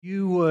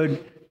you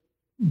would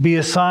be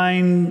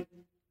assigned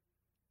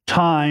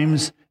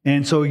times,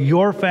 and so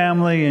your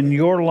family and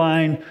your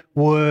line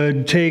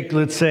would take,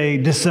 let's say,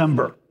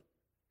 December.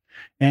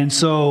 And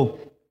so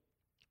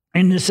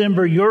in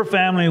December, your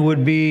family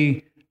would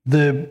be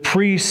the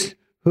priest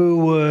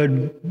who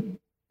would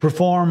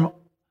perform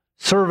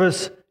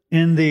service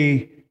in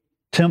the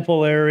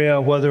temple area,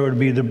 whether it would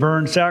be to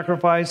burn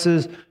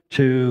sacrifices,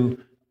 to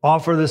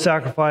offer the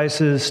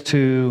sacrifices,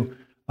 to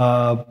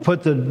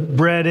put the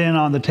bread in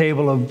on the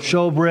table of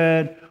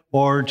showbread,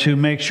 or to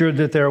make sure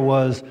that there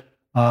was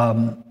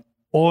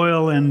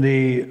oil in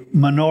the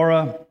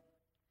menorah,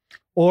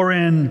 or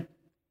in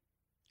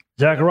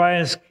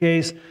Zechariah's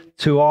case,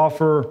 to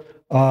offer,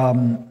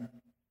 to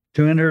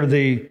enter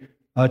the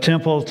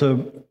temple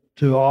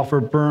to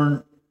offer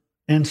burnt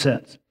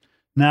incense.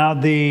 Now,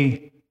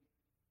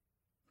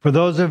 for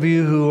those of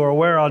you who are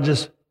aware, I'll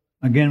just,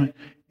 again,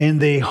 in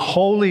the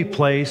holy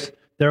place,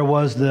 there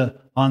was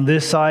on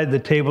this side, the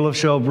table of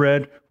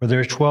showbread, where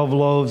there's 12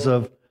 loaves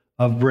of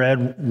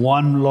bread,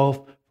 one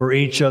loaf for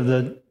each of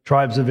the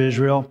tribes of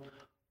Israel.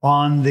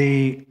 On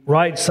the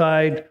right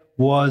side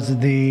was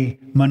the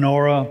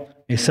menorah,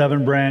 a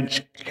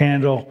 7-branch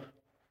candle,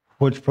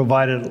 which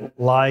provided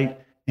light,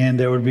 and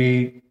there would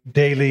be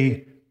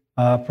daily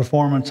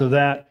performance of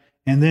that.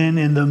 And then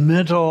in the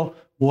middle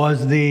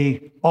was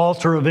the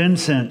altar of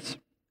incense.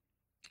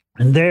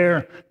 And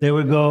there they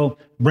would go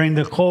bring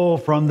the coal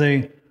from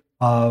the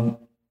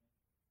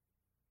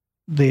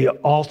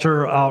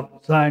altar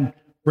outside,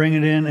 bring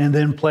it in, and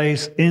then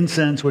place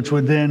incense, which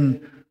would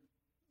then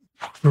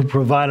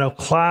provide a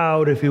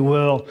cloud, if you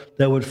will,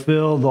 that would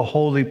fill the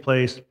holy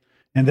place.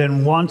 And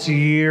then once a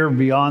year,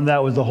 beyond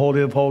that, was the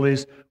Holy of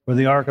Holies, where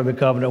the Ark of the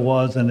Covenant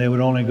was, and they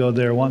would only go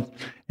there once.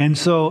 And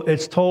so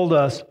it's told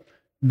us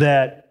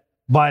that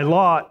by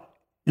lot,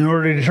 in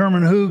order to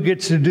determine who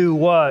gets to do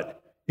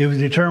what, it was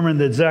determined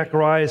that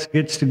Zacharias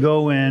gets to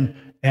go in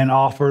and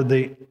offer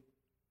the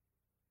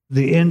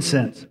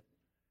incense.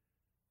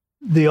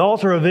 The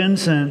altar of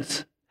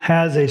incense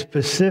has a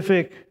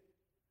specific,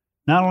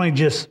 not only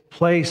just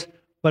place,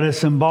 but a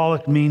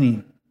symbolic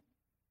meaning.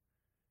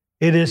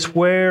 It is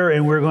where,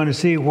 and we're going to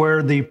see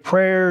where the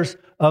prayers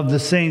of the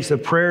saints, the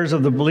prayers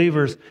of the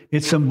believers,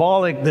 it's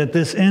symbolic that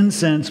this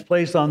incense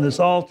placed on this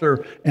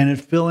altar and it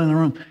filling the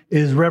room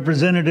is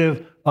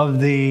representative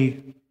of the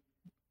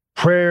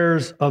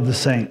prayers of the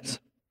saints.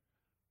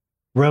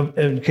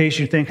 In case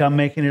you think I'm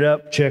making it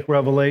up, check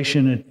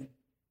Revelation. It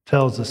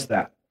tells us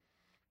that.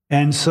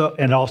 And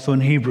also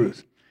in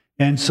Hebrews.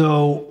 And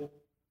so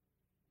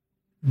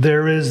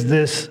there is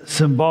this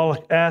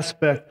symbolic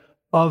aspect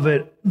of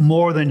it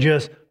more than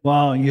just,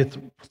 well, you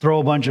throw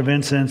a bunch of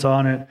incense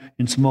on it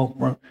and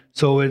smoke.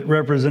 So it's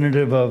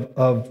representative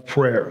of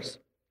prayers.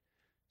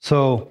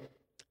 So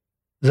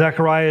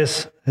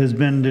Zacharias has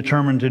been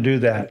determined to do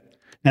that.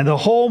 And the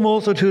whole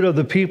multitude of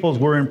the peoples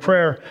were in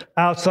prayer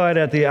outside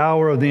at the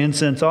hour of the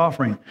incense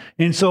offering.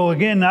 And so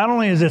again, not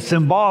only is it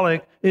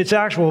symbolic, it's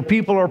actual.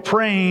 People are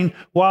praying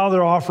while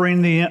they're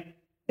offering the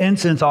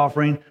incense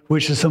offering,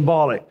 which is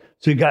symbolic.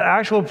 So you've got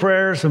actual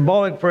prayers,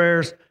 symbolic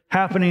prayers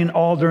happening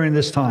all during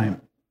this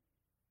time.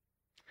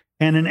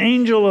 And an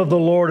angel of the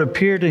Lord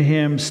appeared to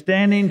him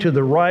standing to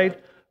the right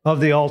of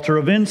the altar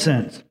of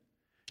incense.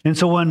 And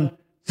so when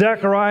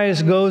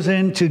Zacharias goes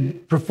in to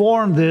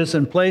perform this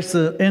and place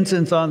the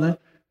incense on it,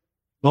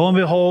 lo and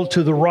behold,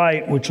 to the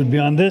right, which would be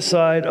on this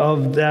side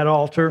of that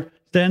altar,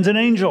 stands an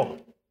angel.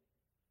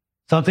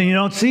 Something you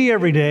don't see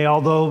every day,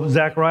 although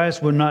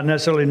Zacharias would not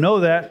necessarily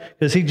know that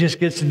because he just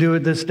gets to do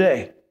it this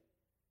day.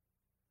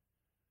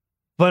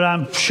 But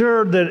I'm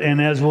sure that,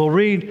 and as we'll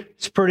read,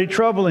 it's pretty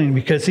troubling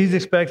because he's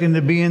expecting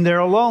to be in there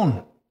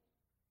alone.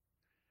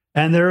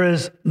 And there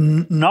is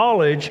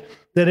knowledge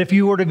that if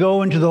you were to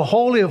go into the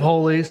Holy of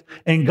Holies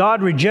and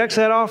God rejects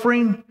that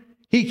offering,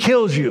 he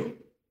kills you.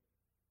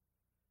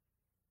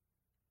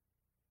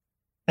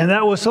 And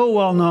that was so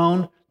well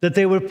known that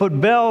they would put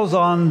bells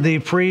on the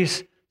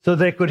priests so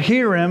they could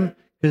hear him,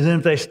 because then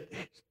if they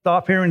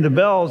stop hearing the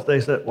bells, they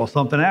said, well,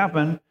 something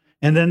happened.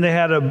 And then they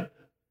had a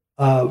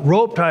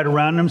rope tied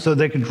around them so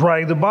they could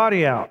drag the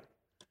body out.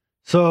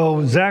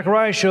 So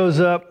Zacharias shows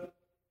up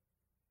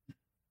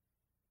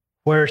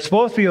where it's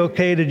supposed to be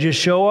okay to just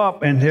show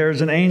up, and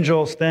there's an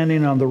angel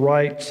standing on the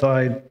right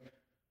side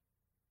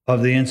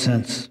of the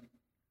incense.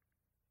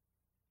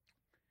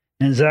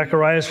 And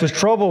Zacharias was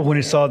troubled when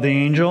he saw the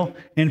angel,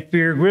 and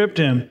fear gripped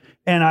him.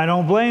 And I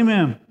don't blame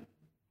him.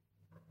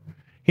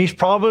 He's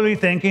probably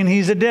thinking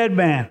he's a dead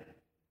man.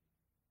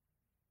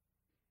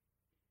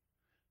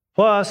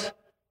 Plus,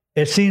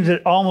 it seems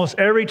that almost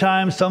every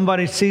time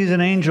somebody sees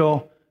an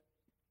angel,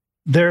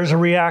 there's a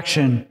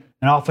reaction,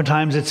 and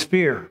oftentimes it's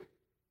fear.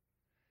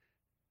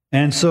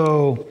 And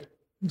so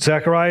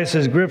Zacharias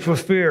is gripped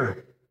with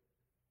fear.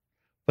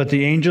 But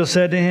the angel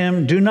said to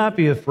him, "Do not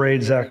be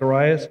afraid,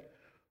 Zacharias."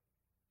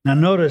 Now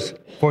notice,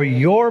 for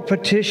your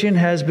petition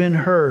has been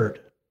heard.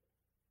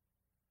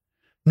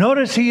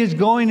 Notice he is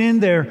going in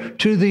there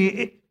to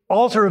the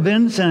altar of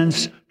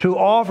incense to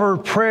offer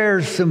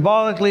prayers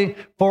symbolically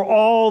for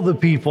all the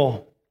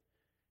people.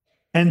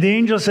 And the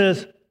angel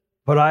says,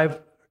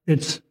 but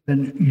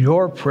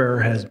your prayer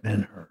has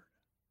been heard.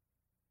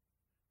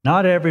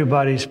 Not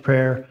everybody's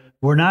prayer.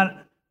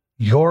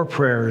 Your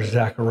prayer,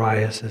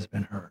 Zacharias, has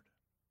been heard.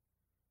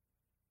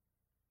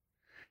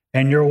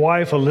 And your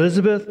wife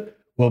Elizabeth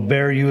will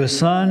bear you a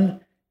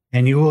son,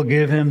 and you will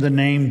give him the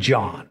name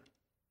John.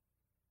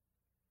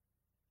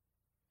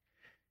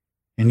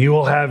 And you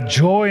will have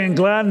joy and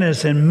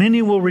gladness, and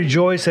many will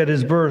rejoice at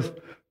his birth.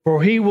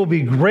 For he will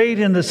be great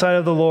in the sight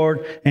of the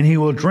Lord, and he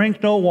will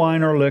drink no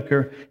wine or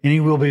liquor, and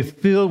he will be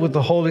filled with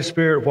the Holy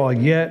Spirit while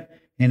yet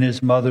in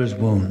his mother's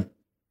womb.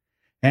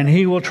 And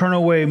he will turn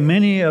away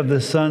many of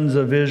the sons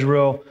of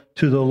Israel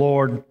to the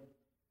Lord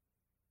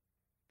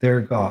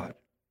their God.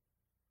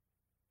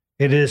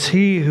 It is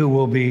he who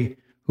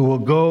will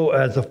go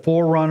as a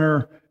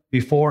forerunner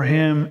before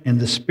him in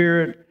the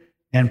spirit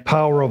and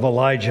power of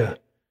Elijah,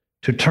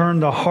 to turn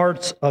the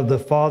hearts of the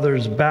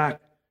fathers back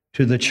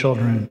to the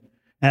children,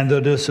 and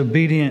the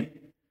disobedient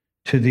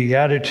to the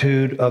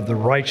attitude of the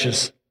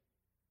righteous,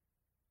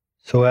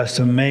 so as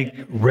to make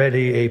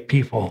ready a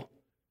people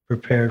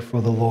prepared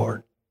for the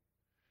Lord.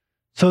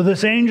 So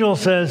this angel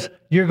says,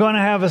 you're going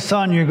to have a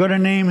son, you're going to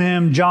name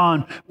him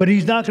John, but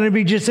he's not going to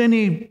be just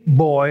any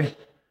boy.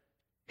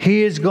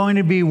 He is going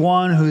to be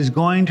one who's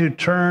going to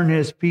turn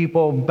his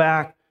people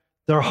back,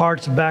 their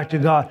hearts back to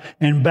God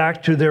and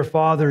back to their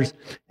fathers.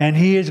 And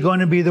he is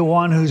going to be the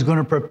one who's going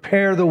to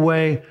prepare the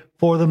way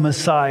for the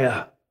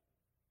Messiah.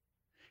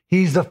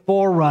 He's the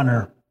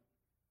forerunner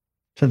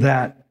to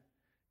that.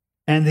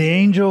 And the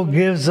angel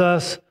gives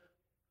us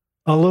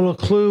a little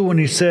clue when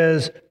he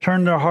says,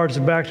 turn their hearts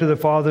back to the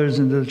fathers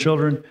and to the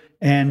children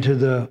and to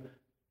the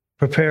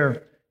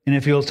prepare. And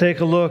if you'll take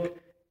a look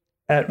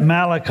at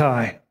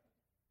Malachi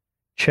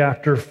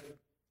chapter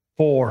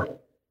 4,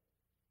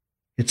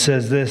 it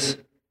says this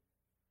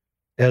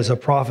as a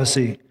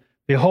prophecy.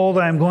 Behold,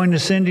 I am going to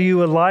send to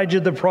you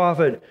Elijah the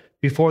prophet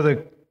before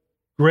the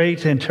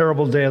great and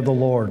terrible day of the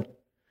Lord.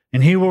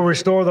 And he will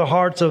restore the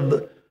hearts of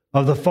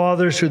the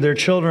fathers to their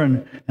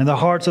children, and the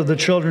hearts of the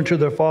children to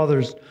their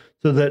fathers,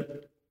 so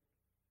that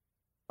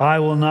I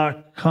will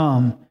not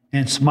come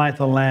and smite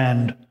the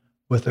land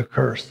with a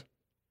curse.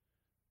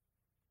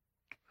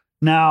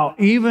 Now,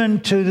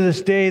 even to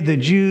this day, the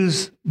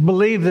Jews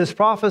believe this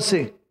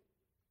prophecy.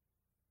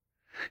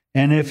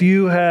 And if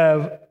you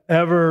have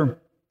ever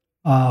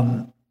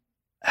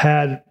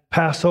had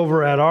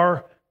Passover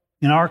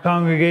in our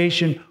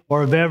congregation,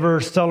 or have ever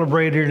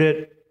celebrated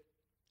it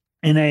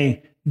in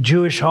a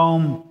Jewish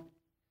home,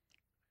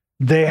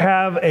 they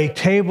have a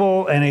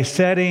table and a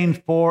setting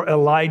for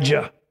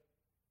Elijah,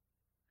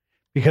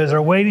 because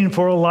they're waiting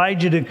for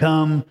Elijah to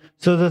come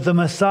so that the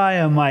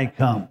Messiah might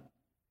come.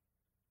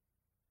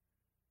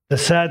 The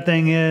sad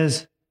thing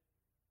is,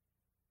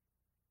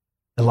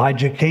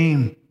 Elijah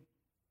came.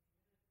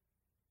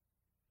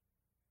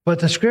 But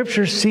the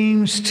scripture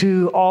seems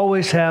to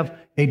always have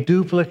a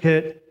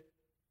duplicate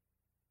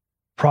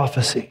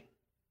prophecy.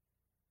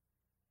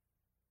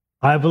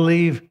 I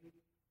believe,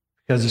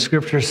 because the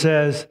scripture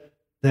says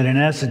that in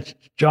essence,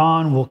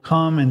 John will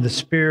come in the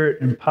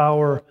spirit and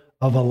power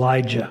of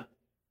Elijah.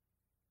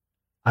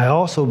 I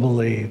also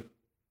believe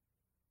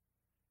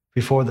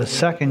before the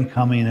second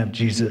coming of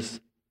Jesus,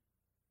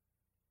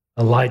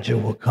 Elijah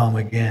will come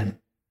again.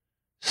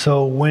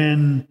 So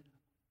when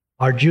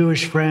our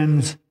Jewish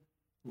friends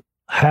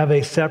have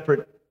a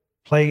separate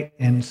plate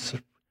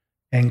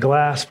and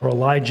glass for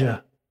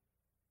Elijah,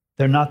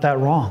 they're not that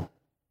wrong,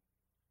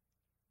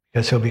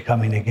 because he'll be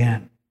coming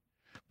again.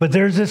 But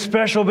there's this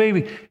special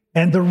baby.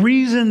 And the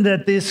reason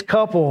that this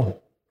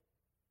couple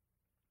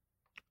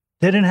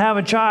didn't have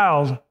a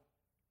child,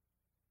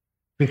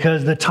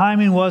 because the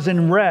timing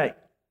wasn't right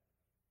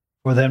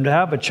for them to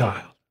have a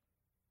child.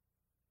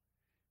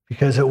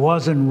 Because it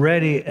wasn't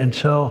ready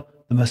until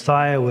the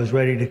Messiah was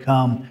ready to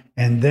come,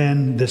 and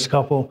then this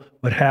couple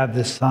would have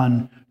this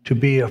son to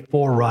be a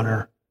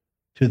forerunner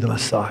to the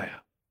Messiah.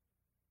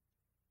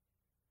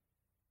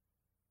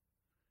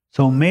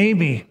 So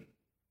maybe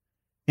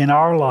in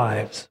our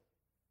lives,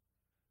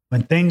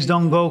 when things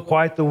don't go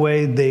quite the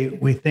way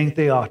we think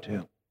they ought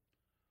to,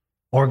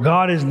 or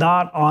God is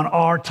not on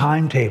our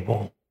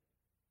timetable,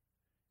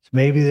 it's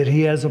maybe that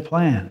he has a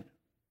plan.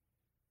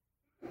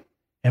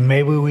 And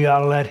maybe we ought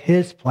to let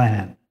his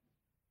plan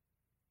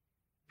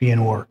be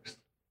in works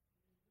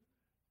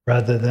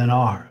rather than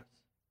ours.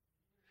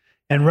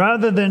 And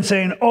rather than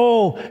saying,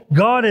 oh,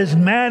 God is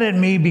mad at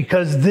me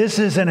because this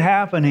isn't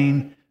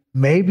happening,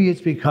 maybe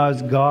it's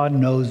because God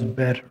knows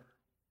better.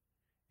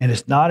 And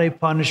it's not a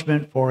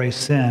punishment for a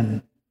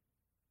sin,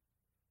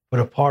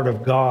 but a part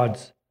of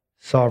God's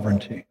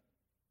sovereignty.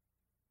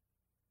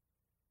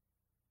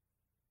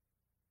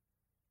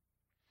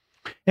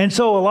 And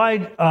so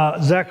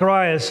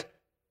Zacharias,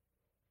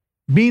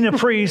 being a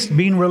priest,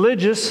 being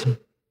religious,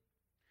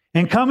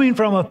 and coming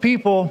from a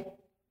people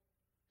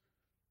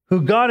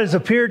who God has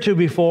appeared to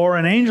before,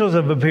 and angels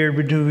have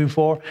appeared to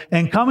before,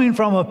 and coming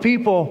from a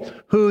people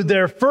who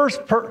their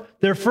first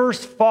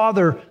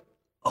father,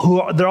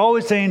 who they're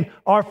always saying,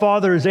 our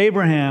father is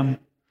Abraham.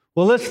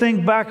 Well, let's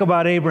think back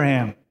about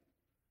Abraham.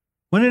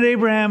 When did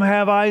Abraham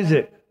have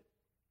Isaac?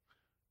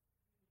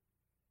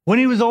 When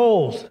he was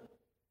old.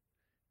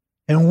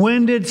 And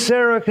when did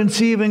Sarah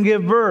conceive and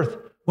give birth?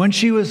 When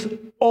she was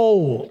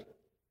old.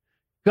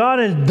 God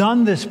has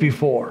done this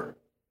before.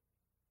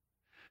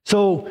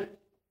 So,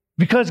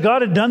 because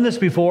God had done this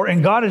before,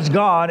 and God is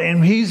God,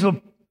 and He's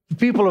the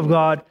people of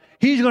God,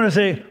 He's going to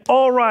say,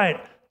 all right,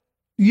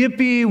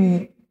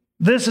 yippee,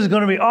 this is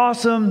going to be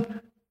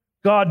awesome.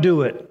 God,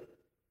 do it.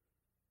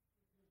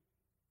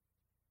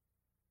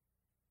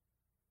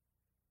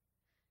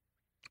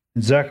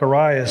 And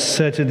Zacharias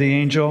said to the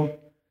angel,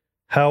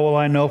 how will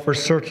I know for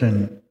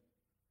certain?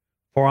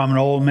 For I'm an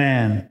old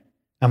man,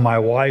 and my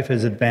wife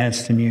is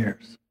advanced in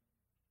years.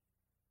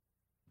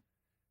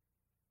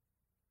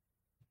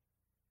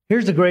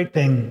 Here's the great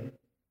thing.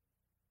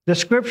 The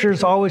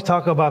scriptures always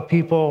talk about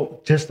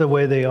people just the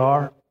way they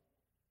are.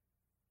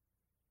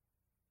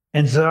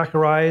 And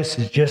Zacharias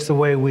is just the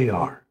way we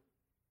are.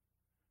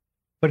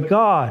 But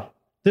God,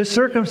 the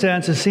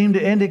circumstances seem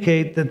to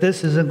indicate that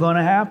this isn't going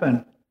to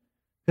happen.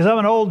 Because I'm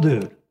an old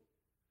dude.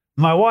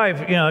 My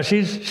wife,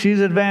 she's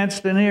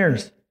advanced in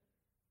years.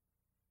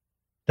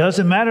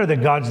 Doesn't matter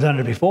that God's done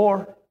it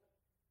before.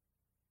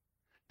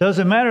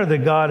 Doesn't matter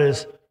that God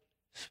has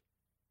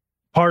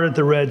parted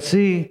the Red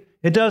Sea.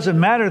 It doesn't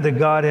matter that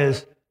God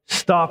has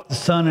stopped the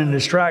sun and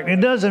distracted.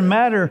 It doesn't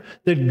matter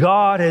that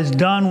God has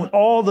done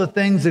all the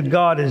things that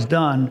God has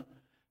done.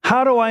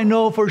 How do I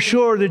know for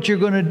sure that you're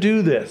going to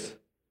do this?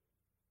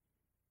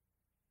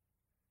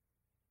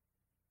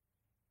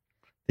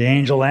 The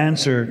angel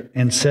answered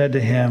and said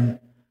to him,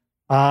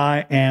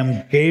 I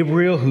am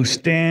Gabriel who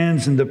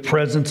stands in the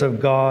presence of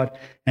God,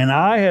 and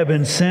I have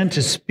been sent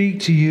to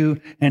speak to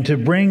you and to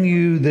bring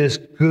you this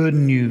good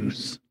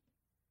news.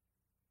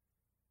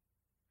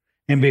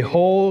 And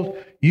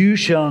behold, you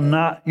shall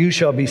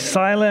be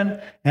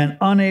silent and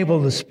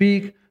unable to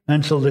speak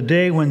until the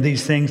day when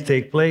these things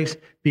take place,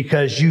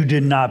 because you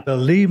did not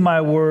believe my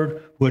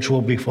word, which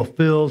will be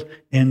fulfilled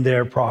in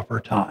their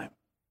proper time.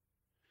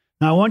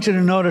 Now, I want you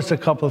to notice a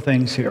couple of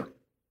things here.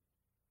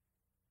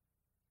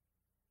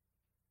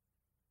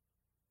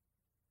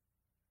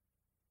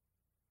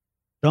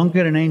 Don't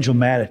get an angel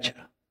mad at you.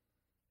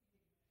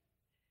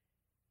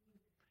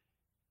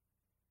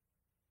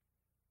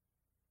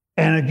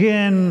 And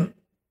again,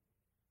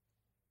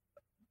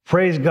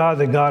 praise God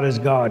that God is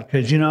God.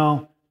 Because,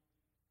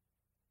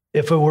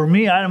 if it were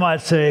me, I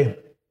might say,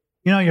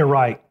 you're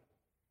right.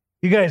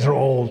 You guys are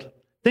old. I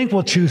think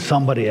we'll choose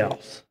somebody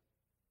else.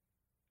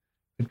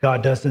 But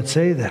God doesn't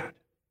say that.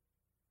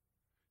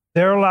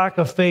 Their lack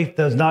of faith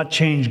does not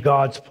change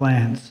God's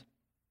plans.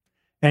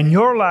 And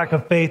your lack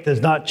of faith does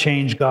not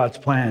change God's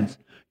plans.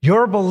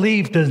 Your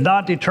belief does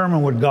not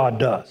determine what God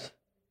does.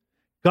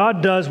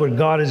 God does what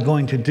God is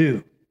going to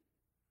do.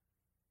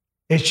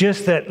 It's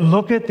just that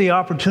look at the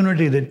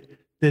opportunity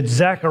that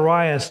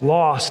Zacharias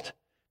lost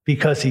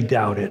because he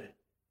doubted.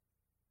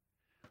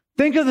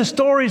 Think of the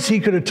stories he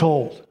could have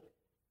told.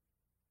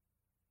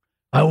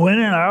 I went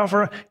in, I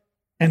offered,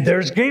 and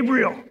there's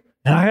Gabriel.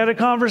 And I had a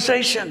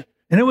conversation,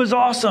 and it was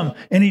awesome.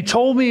 And he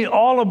told me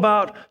all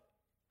about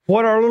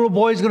what our little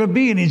boy's going to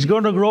be, and he's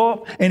going to grow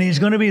up, and he's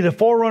going to be the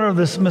forerunner of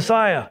this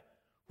Messiah,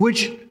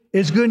 which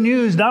is good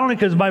news, not only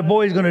because my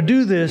boy is going to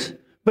do this,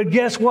 but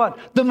guess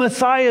what? The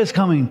Messiah is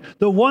coming.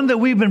 The one that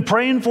we've been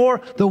praying for,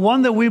 the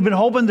one that we've been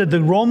hoping that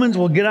the Romans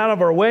will get out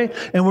of our way,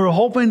 and we're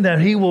hoping that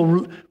he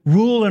will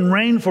rule and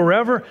reign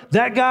forever.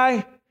 That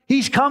guy,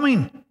 he's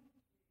coming.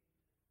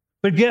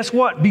 But guess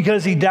what?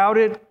 Because he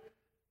doubted,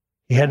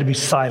 he had to be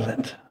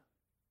silent.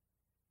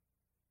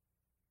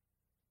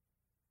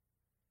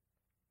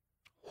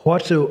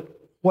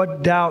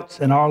 What doubts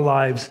in our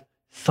lives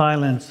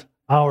silence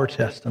our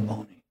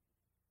testimony?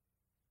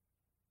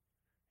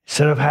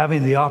 Instead of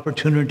having the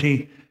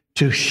opportunity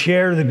to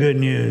share the good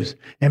news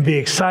and be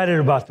excited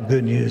about the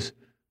good news,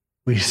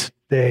 we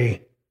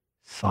stay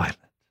silent.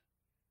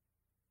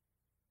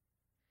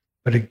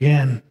 But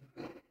again,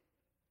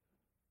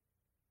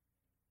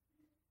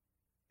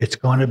 it's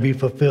going to be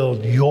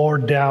fulfilled. Your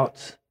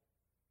doubts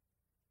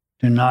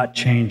do not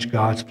change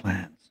God's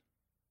plans.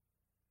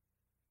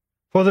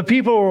 For the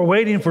people were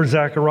waiting for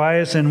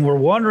Zacharias and were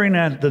wondering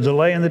at the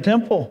delay in the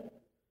temple.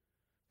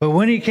 But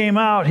when he came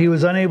out, he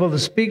was unable to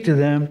speak to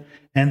them,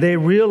 and they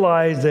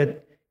realized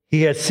that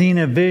he had seen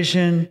a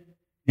vision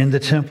in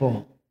the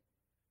temple.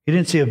 He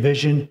didn't see a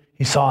vision,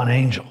 he saw an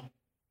angel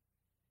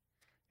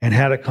and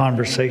had a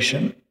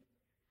conversation.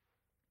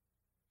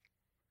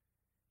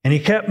 And he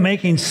kept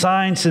making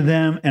signs to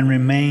them and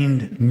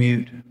remained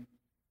mute.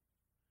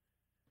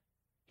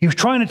 He was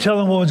trying to tell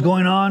them what was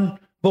going on,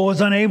 but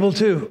was unable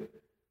to,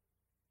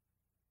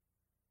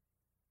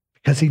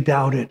 because he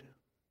doubted.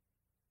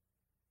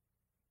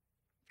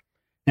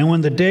 And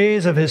when the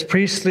days of his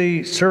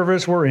priestly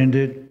service were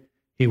ended,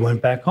 he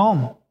went back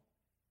home.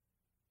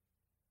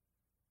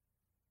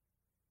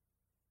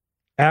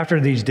 After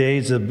these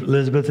days,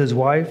 Elizabeth, his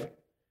wife,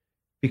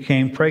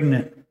 became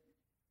pregnant.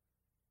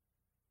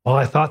 Well,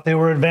 I thought they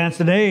were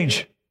advanced in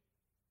age,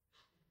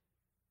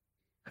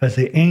 because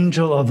the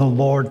angel of the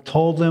Lord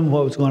told them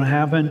what was going to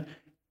happen,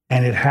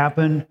 And it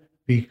happened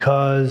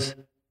because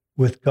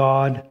with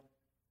God,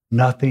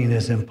 nothing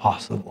is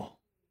impossible.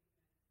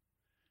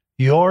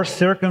 Your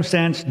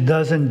circumstance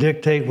doesn't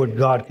dictate what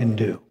God can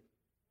do.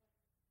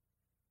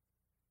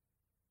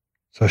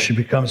 So she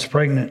becomes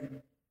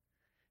pregnant.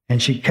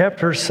 And she kept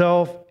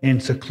herself in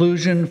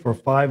seclusion for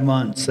 5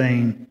 months,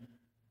 saying,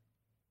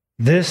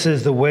 "This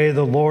is the way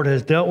the Lord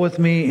has dealt with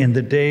me in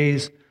the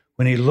days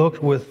when he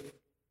looked with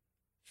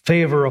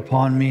favor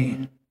upon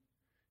me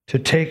to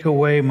take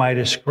away my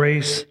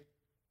disgrace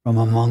from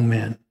among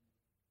men."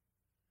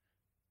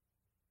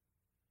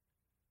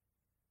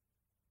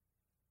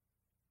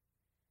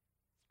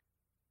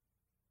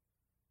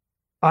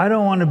 I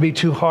don't want to be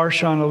too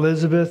harsh on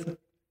Elizabeth.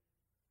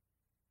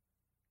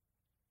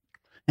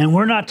 And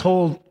we're not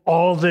told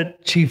all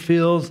that she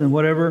feels and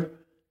whatever.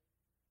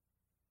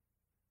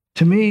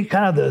 To me,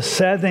 kind of the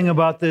sad thing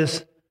about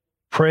this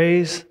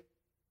praise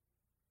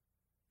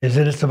is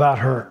that it's about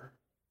her.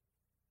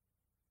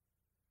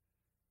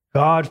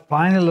 God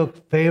finally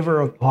looked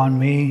favor upon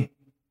me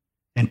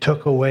and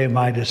took away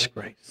my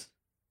disgrace.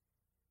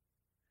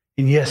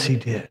 And yes, he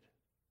did.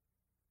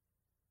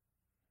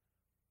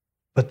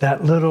 But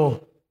that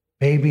little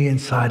baby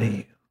inside of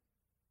you,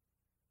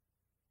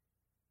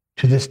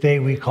 to this day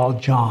we call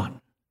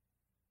John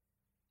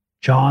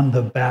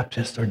the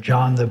Baptist or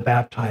John the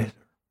Baptizer,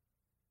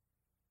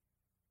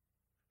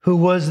 who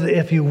was,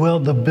 if you will,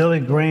 the Billy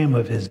Graham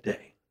of his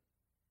day,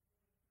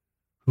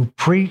 who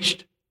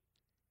preached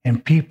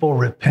and people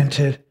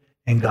repented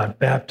and got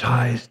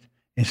baptized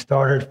and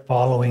started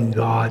following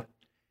God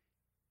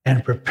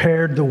and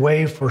prepared the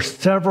way for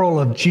several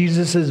of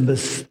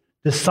Jesus'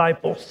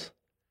 disciples.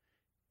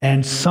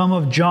 And some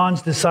of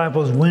John's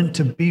disciples went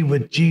to be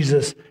with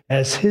Jesus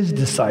as his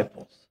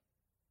disciples,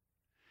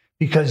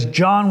 because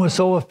John was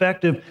so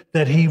effective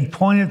that he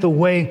pointed the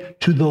way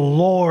to the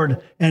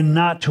Lord and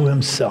not to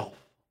himself.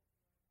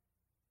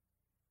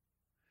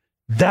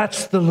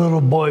 That's the little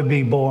boy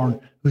be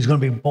born who's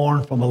going to be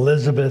born from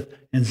Elizabeth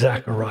and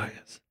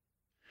Zacharias.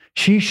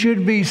 She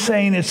should be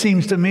saying, it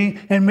seems to me,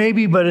 and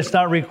maybe, but it's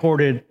not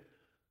recorded,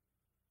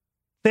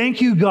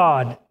 "Thank you,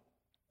 God,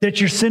 that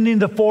you're sending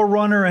the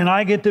forerunner and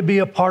I get to be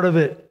a part of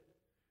it.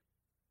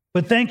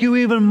 But thank you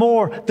even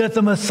more that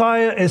the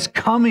Messiah is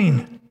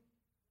coming."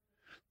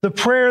 The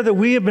prayer that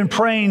we have been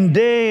praying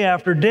day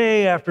after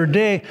day after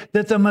day,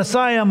 that the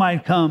Messiah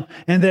might come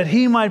and that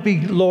he might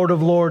be Lord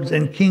of Lords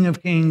and King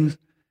of Kings.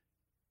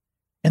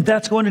 And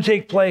that's going to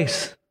take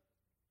place.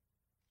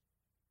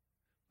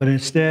 But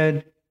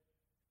instead,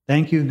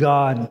 thank you,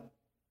 God,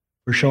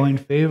 for showing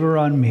favor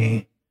on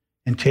me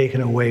and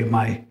taking away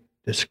my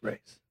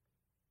disgrace.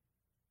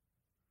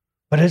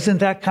 But isn't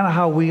that kind of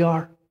how we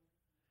are?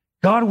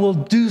 God will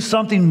do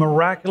something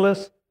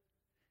miraculous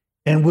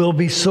and we'll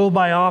be so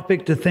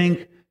myopic to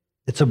think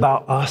it's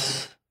about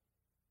us,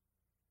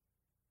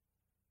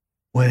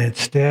 when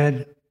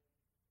instead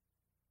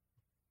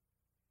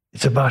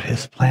it's about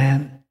his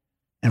plan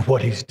and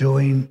what he's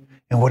doing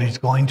and what he's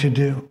going to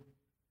do.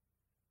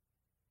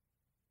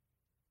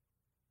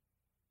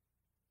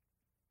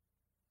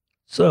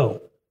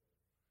 So,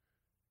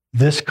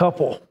 this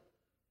couple,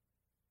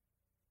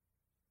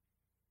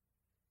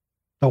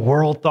 the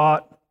world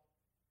thought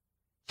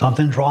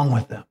something's wrong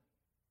with them,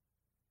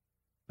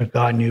 but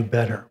God knew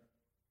better.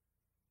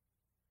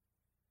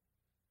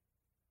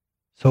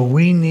 So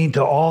we need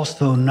to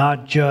also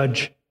not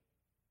judge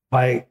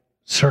by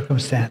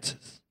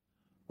circumstances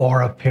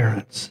or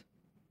appearance.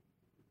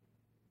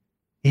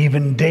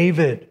 Even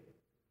David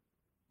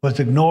was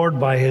ignored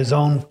by his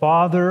own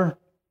father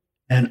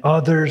and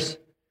others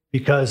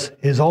because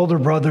his older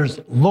brothers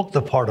looked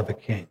the part of a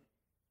king.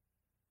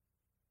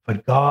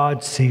 But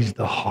God sees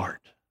the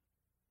heart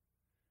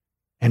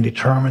and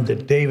determined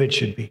that David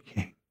should be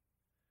king.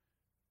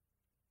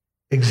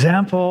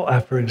 Example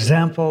after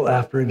example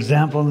after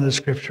example in the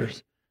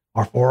scriptures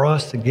are for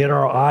us to get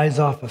our eyes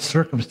off of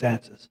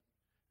circumstances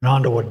and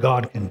onto what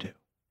God can do.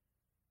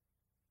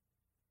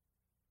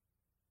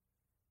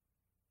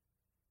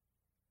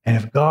 And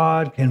if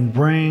God can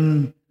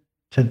bring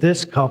to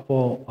this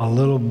couple a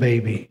little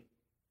baby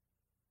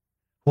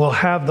who will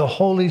have the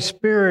Holy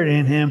Spirit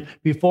in him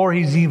before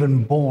he's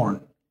even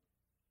born,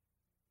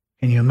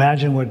 can you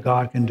imagine what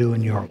God can do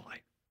in your life?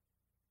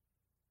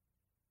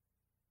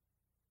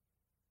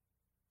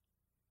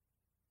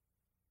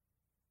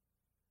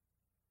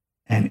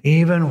 And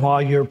even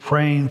while you're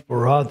praying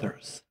for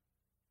others,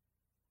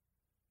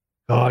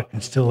 God can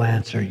still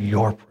answer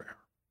your prayer.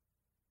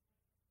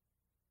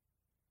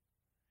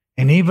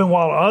 And even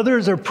while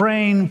others are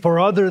praying for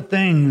other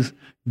things,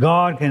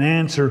 God can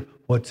answer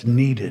what's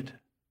needed.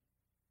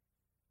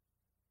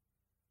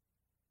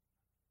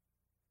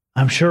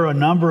 I'm sure a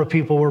number of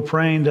people were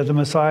praying that the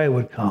Messiah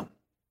would come.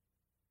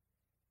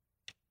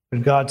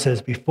 But God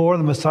says, before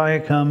the Messiah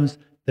comes,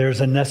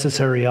 there's a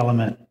necessary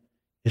element.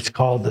 It's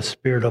called the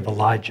spirit of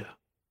Elijah.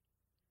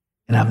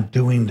 And I'm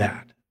doing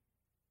that.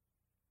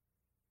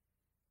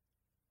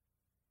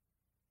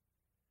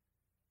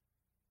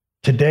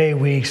 Today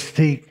we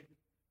seek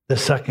the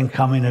second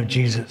coming of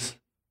Jesus.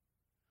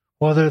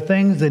 Well, there are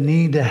things that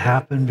need to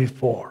happen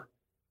before.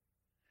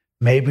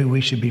 Maybe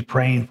we should be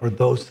praying for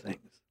those things.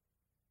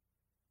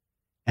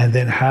 And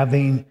then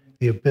having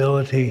the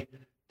ability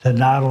to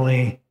not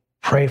only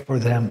pray for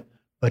them,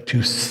 but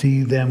to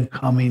see them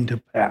coming to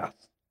pass.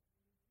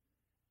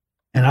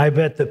 And I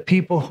bet the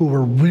people who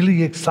were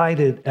really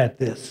excited at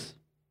this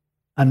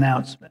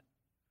announcement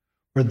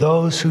were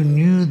those who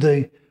knew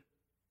the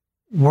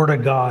Word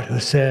of God, who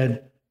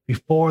said,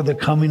 before the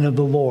coming of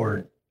the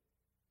Lord,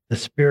 the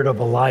spirit of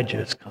Elijah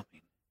is coming.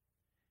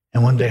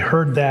 And when they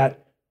heard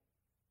that,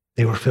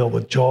 they were filled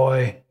with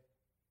joy,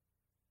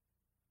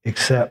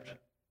 except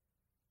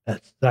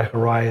that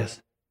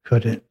Zacharias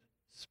couldn't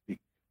speak.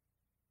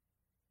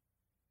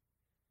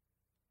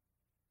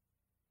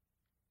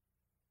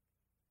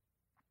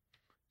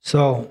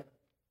 So,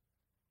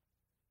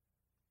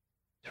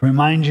 to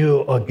remind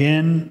you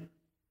again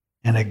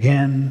and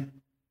again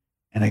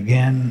and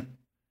again,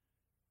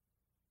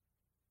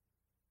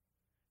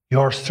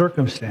 your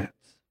circumstance,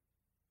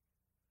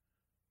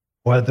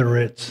 whether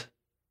it's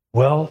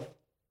wealth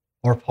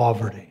or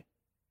poverty,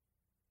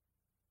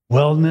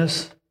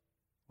 wellness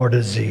or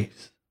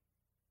disease,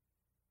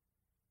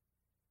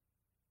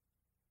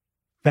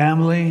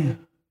 family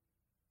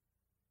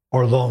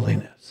or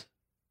loneliness,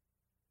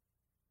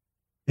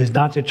 is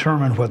not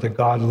determined whether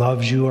God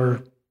loves you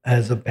or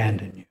has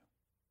abandoned you.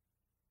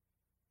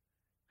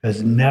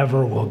 Because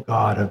never will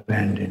God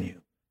abandon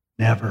you.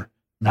 Never,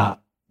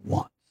 not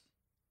once.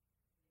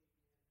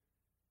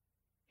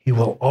 He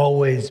will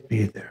always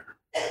be there.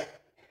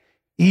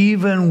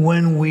 Even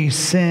when we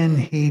sin,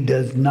 He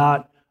does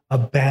not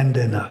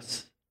abandon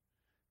us.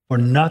 For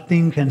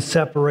nothing can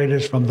separate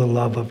us from the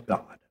love of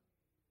God.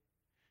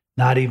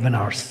 Not even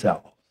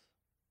ourselves.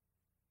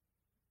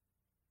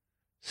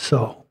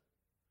 So,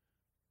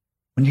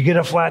 when you get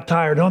a flat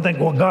tire, don't think,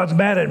 well, God's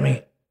mad at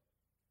me.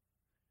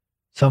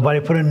 Somebody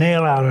put a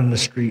nail out on the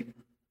street.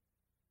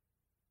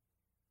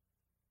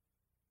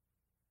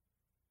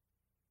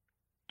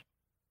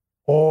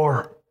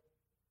 Or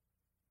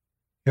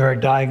you're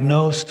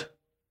diagnosed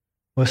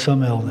with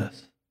some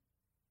illness.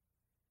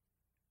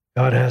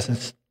 God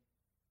hasn't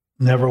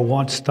never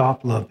once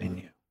stopped loving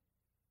you.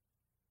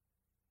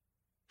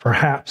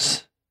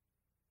 Perhaps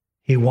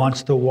He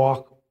wants to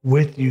walk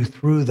with you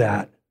through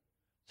that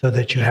so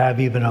that you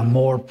have even a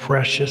more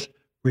precious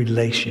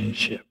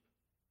relationship.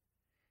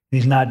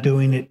 He's not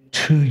doing it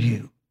to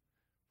you,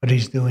 but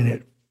He's doing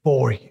it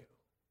for you,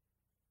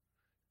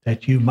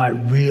 that you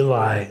might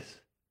realize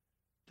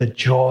the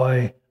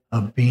joy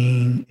of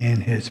being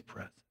in His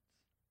presence.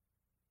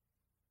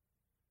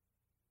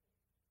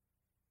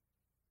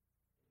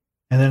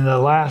 And then the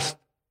last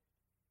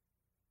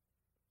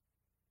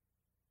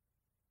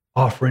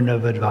offering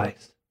of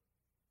advice.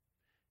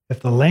 If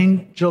the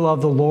angel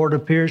of the Lord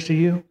appears to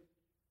you,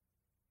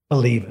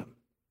 believe him.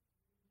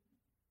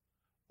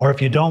 Or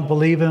if you don't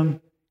believe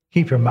him,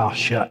 keep your mouth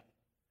shut.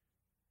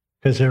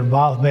 Because their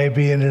mouth may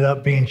be ended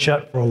up being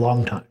shut for a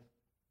long time.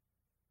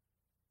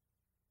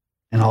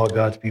 And all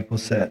God's people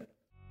said.